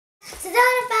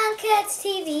Sedona.s.t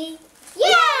TV.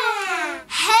 Yeah!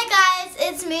 Hey guys,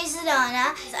 it's me,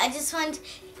 Sedona. I just want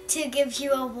to give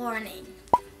you a warning.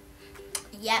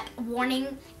 Yep,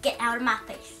 warning, get out of my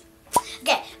face.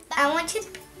 Okay, I want you to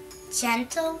be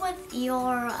gentle with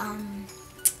your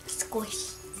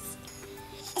squishes.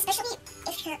 Especially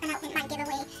if you're gonna win my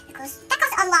giveaway, because that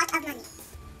costs a lot of money.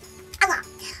 A lot.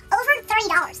 Over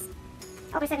 $30.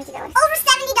 Over $70. Over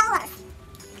 $70.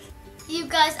 You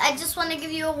guys, I just want to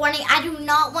give you a warning. I do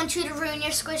not want you to ruin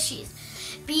your squishies.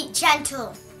 Be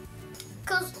gentle.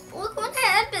 Because look what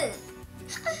happened.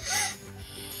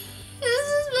 This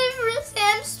is my first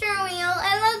hamster wheel,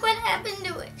 and look what happened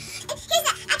to it. Here's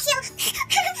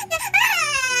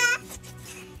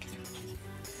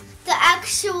the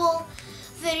actual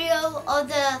video of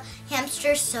the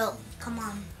hamster, so come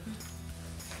on.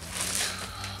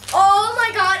 Oh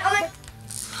my god, oh my.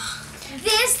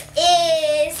 This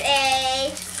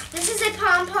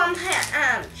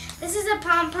is a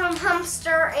pom-pom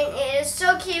hamster, and it is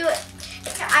so cute.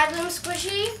 It's an eye-bloom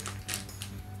squishy.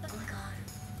 Oh my god.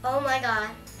 Oh my god.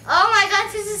 Oh my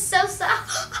god, this is so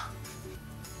soft.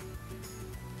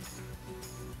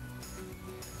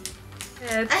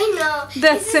 I know.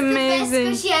 That's this is amazing. The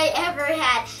best squishy I ever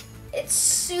had. It's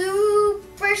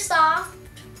super soft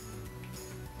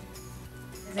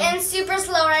and super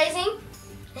slow rising,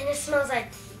 and it smells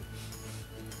like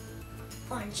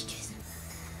orange juice.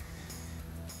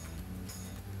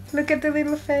 Look at the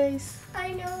little face.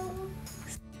 I know.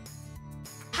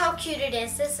 How cute it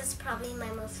is. This is probably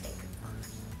my most favorite one.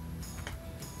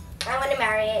 I want to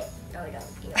marry it. No, I don't.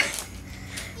 You know.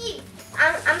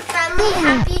 I'm finally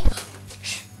happy.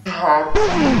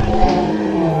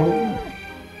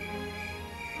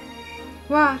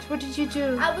 What? What did you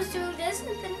do? I was doing this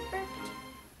and then it worked.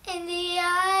 In the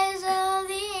eyes of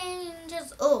the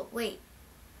angels. Oh, wait.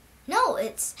 No,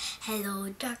 it's hello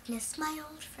darkness, my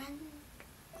old friend.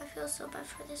 I feel so bad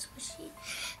for this squishy.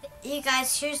 You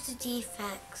guys, here's the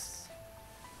defects.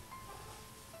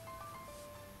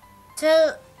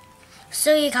 So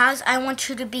you guys, I want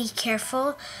you to be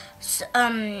careful.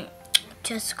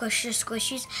 To squish your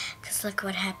squishies, because look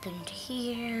what happened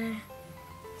here,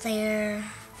 there,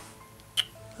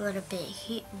 a little bit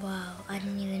here. Wow, I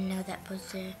didn't even know that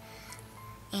was there.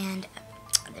 And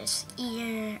this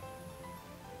ear.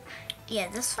 Yeah,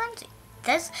 this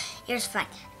ear's fine.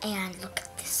 And look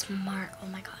at this mark. Oh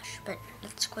my gosh, but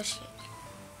let's squish it.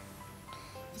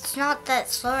 It's not that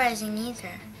slow rising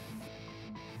either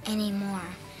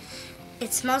anymore.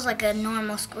 It smells like a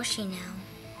normal squishy now.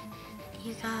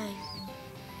 You guys.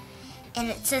 And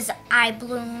it says eye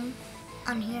bloom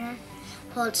on here.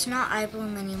 Well, it's not eye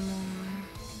bloom anymore.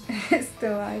 It's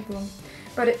still eye bloom,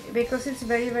 but because it's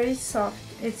very, very soft,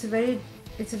 it's very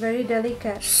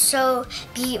delicate. So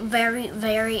be very,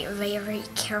 very, very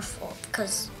careful,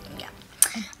 because yeah.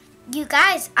 You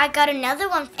guys, I got another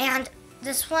one, and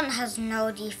this one has no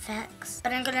defects,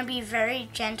 but I'm gonna be very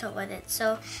gentle with it.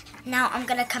 So now I'm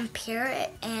gonna compare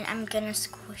it, and I'm gonna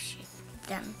squish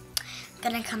them. I'm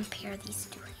gonna compare these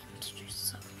two.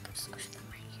 So I'm gonna squish them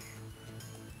right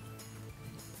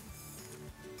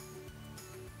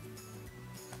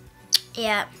here.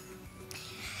 Yeah.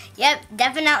 Yep,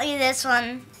 definitely this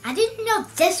one. I didn't know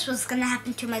this was gonna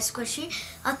happen to my squishy.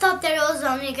 I thought that it was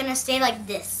only gonna stay like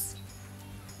this.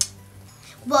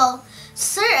 Well,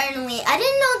 certainly. I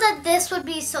didn't know that this would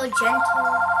be so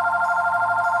gentle.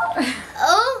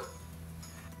 Oh.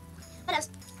 What else?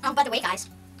 Oh, by the way, guys,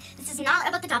 this is not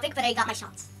about the topic, but I got my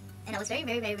shots. And I was very,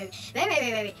 very, very, very, very,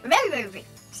 very, very, very, very, very.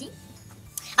 See?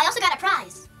 I also got a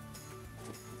prize.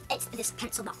 It's this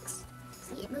pencil box.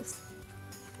 See, it moves.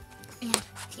 And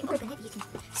if you open it, you can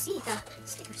see the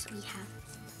stickers we have.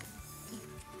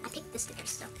 I picked the stickers,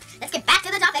 so let's get back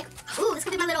to the topic. Ooh, this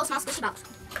could be my little small squishy box.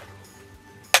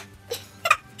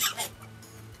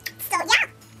 So, yeah.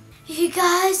 You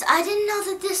guys, I didn't know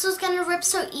that this was gonna rip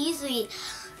so easily.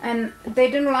 And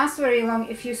they don't last very long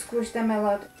if you squish them a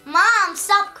lot. Mom,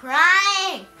 stop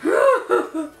crying!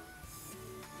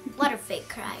 What a fake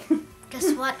cry.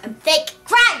 Guess what? A fake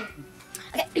cry!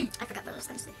 Okay, I forgot what I was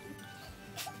going to say.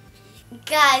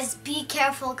 Guys, be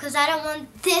careful, because I don't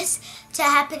want this to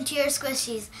happen to your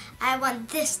squishies. I want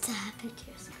this to happen to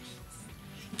your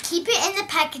squishies. Keep it in the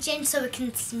packaging so it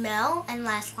can smell and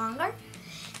last longer.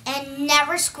 And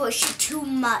never squish it too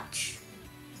much.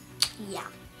 Yeah.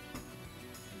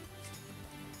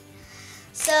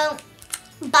 So,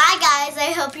 bye guys,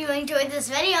 I hope you enjoyed this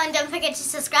video, and don't forget to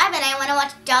subscribe, and I want to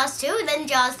watch Jaws 2, then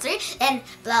Jaws 3, then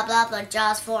blah blah blah,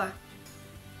 Jaws 4.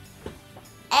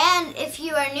 And if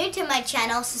you are new to my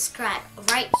channel, subscribe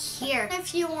right here.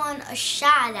 If you want a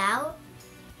shout out,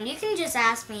 You can just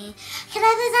ask me, can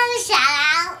I put on a shout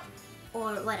out?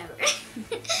 Or whatever.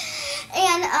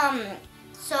 And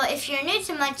so if you're new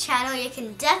to my channel, you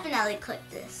can definitely click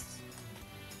this.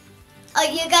 Oh,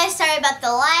 you guys, sorry about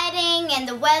the lighting and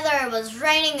the weather. It was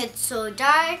raining, it's so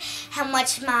dark. How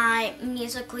much my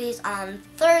musical is on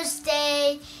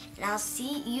Thursday. And I'll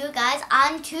see you guys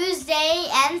on Tuesday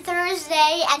and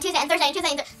Thursday. And Tuesday and Thursday and Tuesday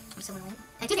and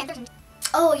Tuesday and Thursday.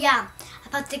 Oh yeah,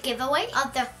 about the giveaway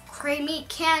of the creamy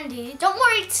candy. Don't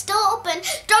worry, it's still open.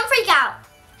 Don't freak out.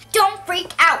 Don't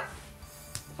freak out.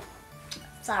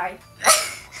 Sorry.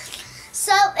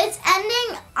 So it's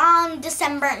ending on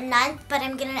December 9th, but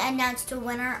I'm gonna announce the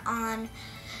winner on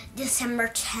December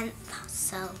 10th.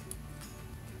 So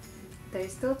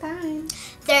There's still time.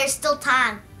 There's still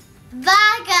time.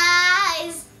 Bye,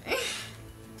 guys.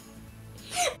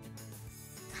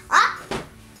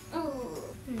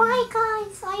 Bye,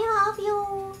 guys. I love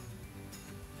you.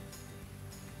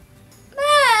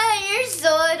 You're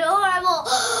so adorable.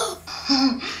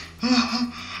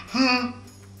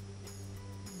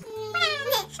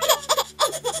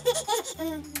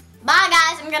 Bye,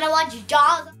 guys. I'm gonna watch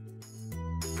Jaws.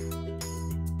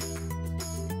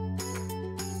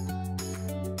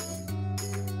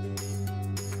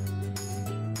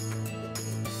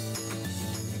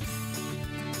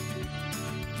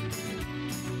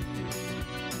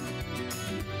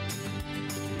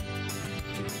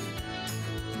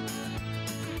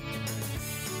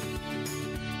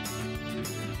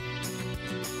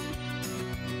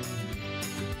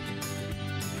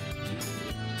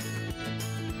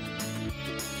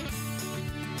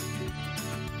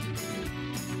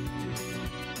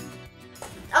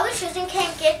 Other children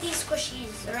can't get these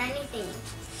squishies or anything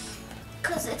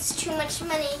because it's too much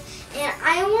money, and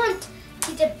I want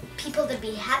people to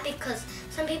be happy because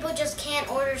some people just can't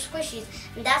order squishies,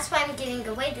 and that's why I'm giving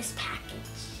away this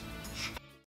package.